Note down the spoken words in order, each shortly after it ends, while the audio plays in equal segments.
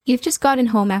You've just gotten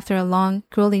home after a long,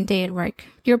 grueling day at work.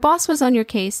 Your boss was on your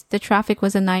case, the traffic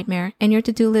was a nightmare, and your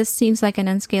to-do list seems like an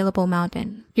unscalable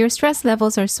mountain. Your stress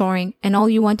levels are soaring, and all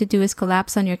you want to do is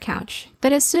collapse on your couch.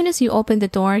 But as soon as you open the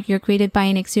door, you're greeted by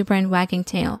an exuberant wagging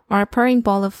tail, or a purring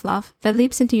ball of fluff that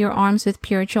leaps into your arms with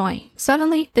pure joy.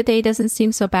 Suddenly, the day doesn't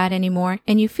seem so bad anymore,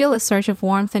 and you feel a surge of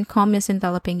warmth and calmness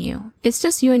enveloping you. It's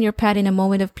just you and your pet in a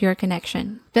moment of pure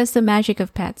connection. That's the magic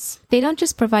of pets. They don't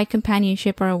just provide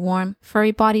companionship or a warm,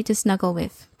 furry body to snuggle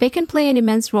with. They can play an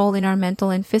immense role in our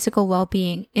mental and physical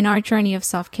well-being in our journey of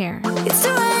self-care. It's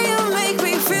the way you make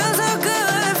me feel so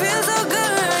good, feel so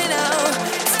good right now.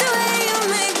 It's the way you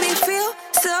make me feel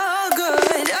so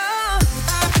good.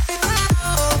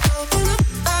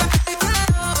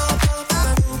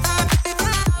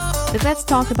 But let's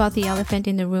talk about the elephant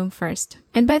in the room first.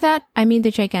 And by that, I mean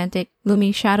the gigantic,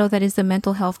 looming shadow that is the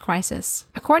mental health crisis.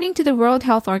 According to the World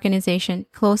Health Organization,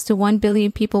 close to 1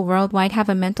 billion people worldwide have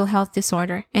a mental health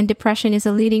disorder, and depression is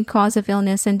a leading cause of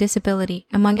illness and disability,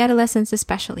 among adolescents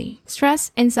especially.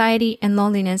 Stress, anxiety, and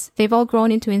loneliness, they've all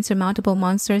grown into insurmountable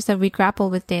monsters that we grapple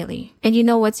with daily. And you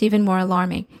know what's even more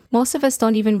alarming? Most of us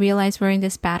don't even realize we're in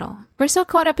this battle. We're so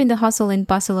caught up in the hustle and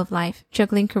bustle of life,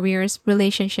 juggling careers,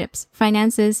 relationships,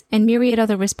 finances, and myriad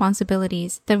other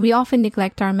responsibilities that we often neglect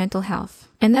our mental health.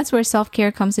 And that's where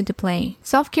self-care comes into play.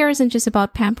 Self-care isn't just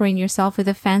about pampering yourself with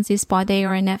a fancy spa day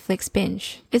or a Netflix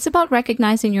binge. It's about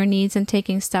recognizing your needs and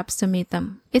taking steps to meet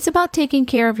them. It's about taking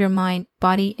care of your mind,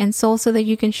 body, and soul so that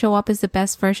you can show up as the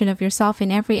best version of yourself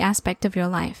in every aspect of your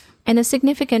life. And a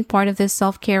significant part of this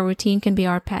self-care routine can be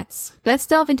our pets. Let's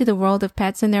delve into the world of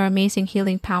pets and their amazing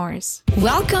healing powers.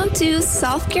 Welcome to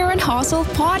Self-Care and Hustle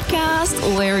Podcast,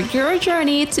 where your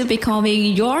journey to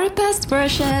becoming your best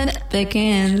version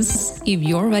begins. If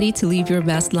you're ready to live your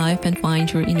best life and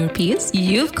find your inner peace,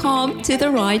 you've come to the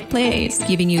right place,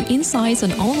 giving you insights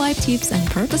on all life tips and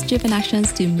purpose-driven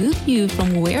actions to move you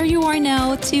from where you are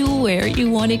now to where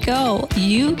you want to go.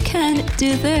 You can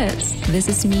do this. This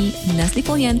is me, Nestle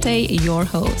Poliente, your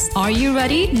host. Are you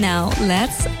ready? Now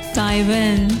let's dive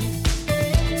in.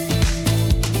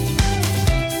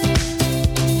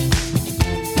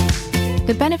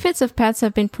 The benefits of pets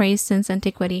have been praised since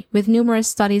antiquity, with numerous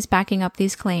studies backing up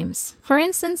these claims. For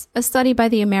instance, a study by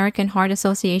the American Heart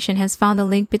Association has found a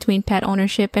link between pet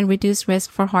ownership and reduced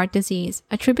risk for heart disease,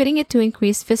 attributing it to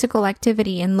increased physical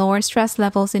activity and lower stress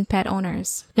levels in pet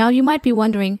owners. Now you might be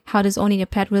wondering, how does owning a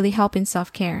pet really help in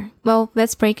self-care? Well,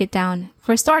 let's break it down.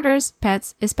 For starters,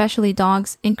 pets, especially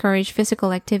dogs, encourage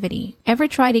physical activity. Ever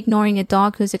tried ignoring a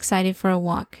dog who's excited for a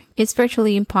walk? It's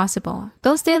virtually impossible.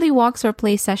 Those daily walks or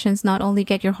play sessions not only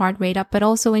get your heart rate up, but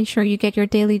also ensure you get your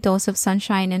daily dose of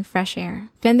sunshine and fresh air.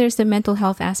 Then there's the mental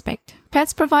health aspect.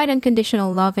 Pets provide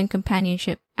unconditional love and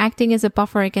companionship, acting as a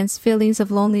buffer against feelings of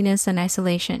loneliness and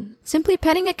isolation. Simply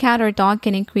petting a cat or dog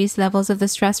can increase levels of the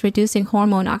stress-reducing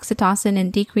hormone oxytocin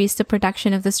and decrease the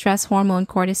production of the stress hormone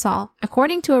cortisol,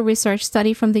 according to a research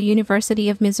study from the University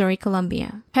of Missouri,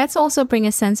 Columbia. Pets also bring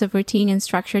a sense of routine and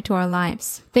structure to our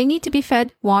lives. They need to be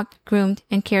fed, walked, groomed,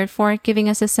 and cared for, giving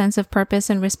us a sense of purpose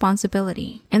and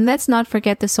responsibility. And let's not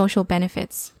forget the social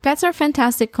benefits. Pets are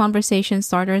fantastic conversation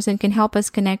starters and can help us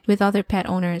connect with other pet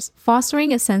owners,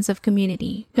 fostering a sense of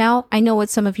community. Now, I know what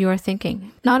some of you are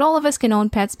thinking. Not all of us can own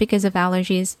pets because of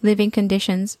allergies, living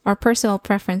conditions, or personal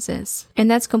preferences. And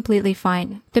that's completely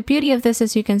fine. The beauty of this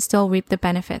is you can still reap the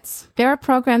benefits. There are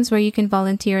programs where you can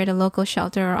volunteer at a local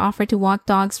shelter or offer to walk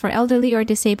dogs for elderly or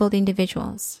disabled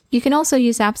individuals. You can also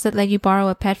use apps that let you borrow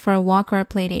a pet for a walk or a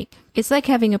playdate. It's like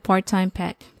having a part-time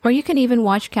pet. Or you can even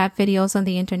watch cat videos on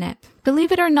the internet.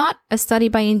 Believe it or not, a study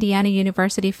by Indiana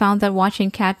University found that watching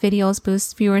cat videos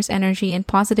boosts viewers' energy and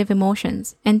positive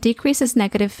emotions and decreases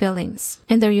negative feelings.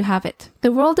 And there you have it.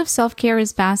 The world of self-care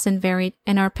is vast and varied,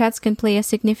 and our pets can play a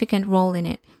significant role in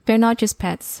it. They're not just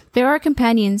pets. They're our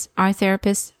companions, our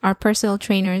therapists, our personal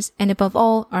trainers, and above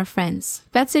all, our friends.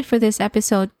 That's it for this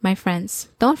episode, my friends.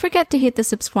 Don't forget to hit the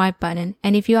subscribe button,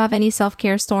 and if you have any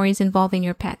self-care stories involving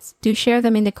your pets, do share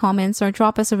them in the comments or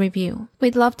drop us a review.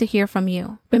 We'd love to hear from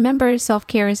you. Remember,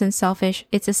 self-care isn't selfish,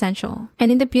 it's essential.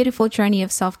 And in the beautiful journey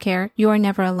of self-care, you are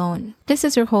never alone. This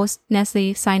is your host,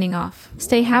 Nestle, signing off.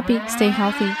 Stay happy, stay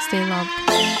healthy, stay loved.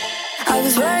 I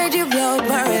was worried you blow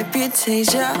my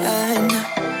reputation,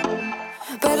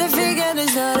 but I figured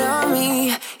it's not on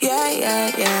me.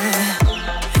 Yeah.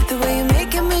 The way you're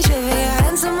making me shiver, your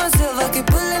hands on myself, I keep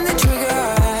pulling the trigger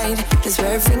right. This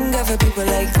very finger for people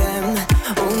like them.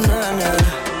 Oh no.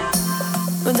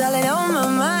 Well, darling, on my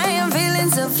mind, I'm feeling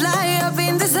so fly up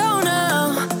in the zone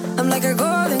now. I'm like a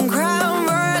golden crown,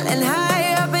 whirling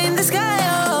high up in the sky.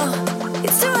 Oh,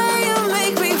 it's the way you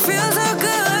make me feel so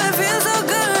good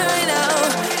right now.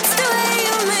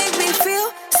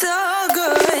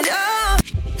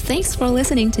 Thanks for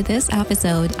listening to this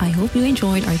episode. I hope you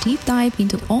enjoyed our deep dive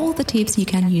into all the tips you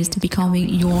can use to becoming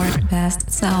your best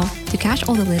self. To catch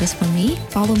all the latest from me,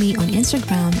 follow me on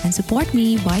Instagram and support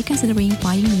me by considering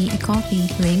buying me a coffee.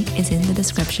 Link is in the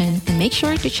description. And make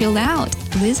sure to chill out,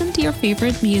 listen to your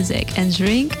favorite music, and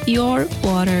drink your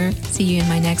water. See you in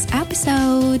my next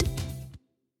episode.